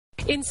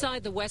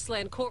Inside the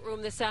Westland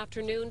courtroom this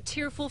afternoon,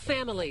 tearful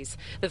families.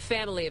 The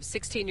family of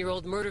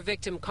 16-year-old murder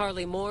victim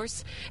Carlee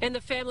Morse and the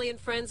family and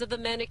friends of the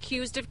men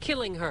accused of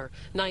killing her,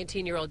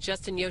 19-year-old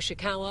Justin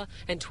Yoshikawa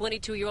and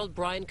 22-year-old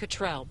Brian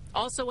Cottrell.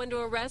 Also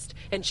under arrest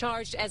and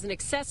charged as an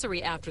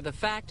accessory after the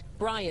fact,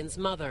 Brian's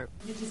mother.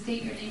 Would you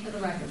state your name for the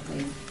record,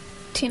 please?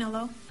 Tina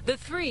Lowe. The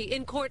three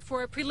in court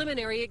for a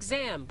preliminary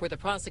exam where the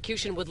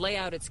prosecution would lay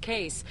out its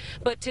case.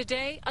 But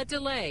today, a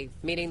delay,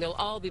 meaning they'll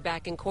all be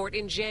back in court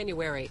in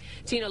January.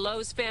 Tina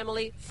Lowe's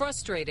family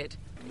frustrated.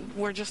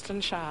 We're just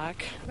in shock.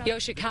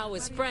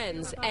 Yoshikawa's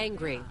friends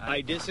angry.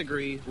 I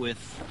disagree with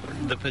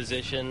the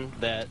position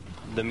that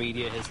the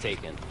media has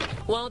taken.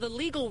 While the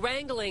legal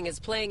wrangling is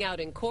playing out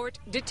in court,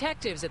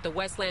 detectives at the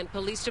Westland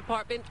Police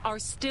Department are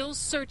still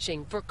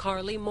searching for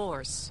Carlee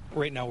Morse.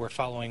 Right now we're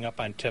following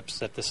up on tips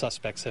that the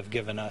suspects have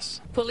given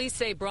us. Police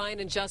say Brian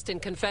and Justin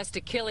confessed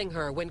to killing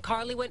her when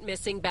Carlee went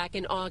missing back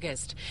in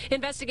August.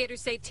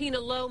 Investigators say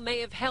Tina Lowe may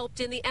have helped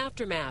in the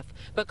aftermath,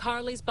 but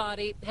Carlee's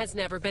body has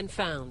never been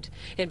found.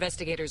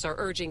 Investigators are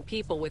urging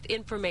people with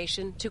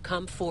information to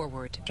come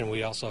forward. And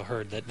we also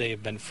heard that they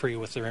have been free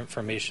with their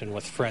information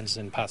with friends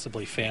and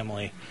possibly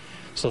family.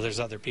 So there's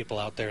other people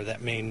out there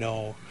that may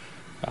know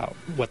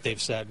what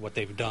they've said, what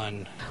they've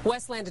done.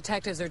 Westland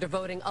detectives are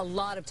devoting a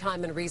lot of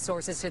time and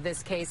resources to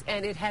this case,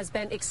 and it has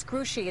been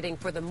excruciating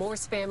for the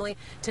Morse family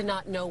to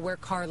not know where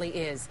Carlee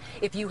is.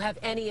 If you have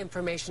any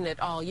information at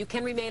all, you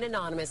can remain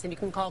anonymous, and you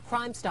can call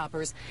Crime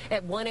Stoppers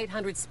at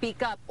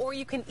 1-800-SPEAK-UP, or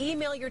you can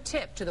email your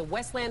tip to the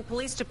Westland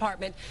Police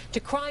Department to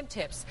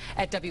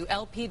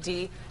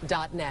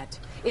crimetips@WLPD.net.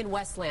 In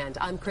Westland,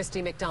 I'm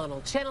Christy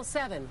McDonald, Channel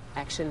 7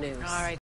 Action News. All right.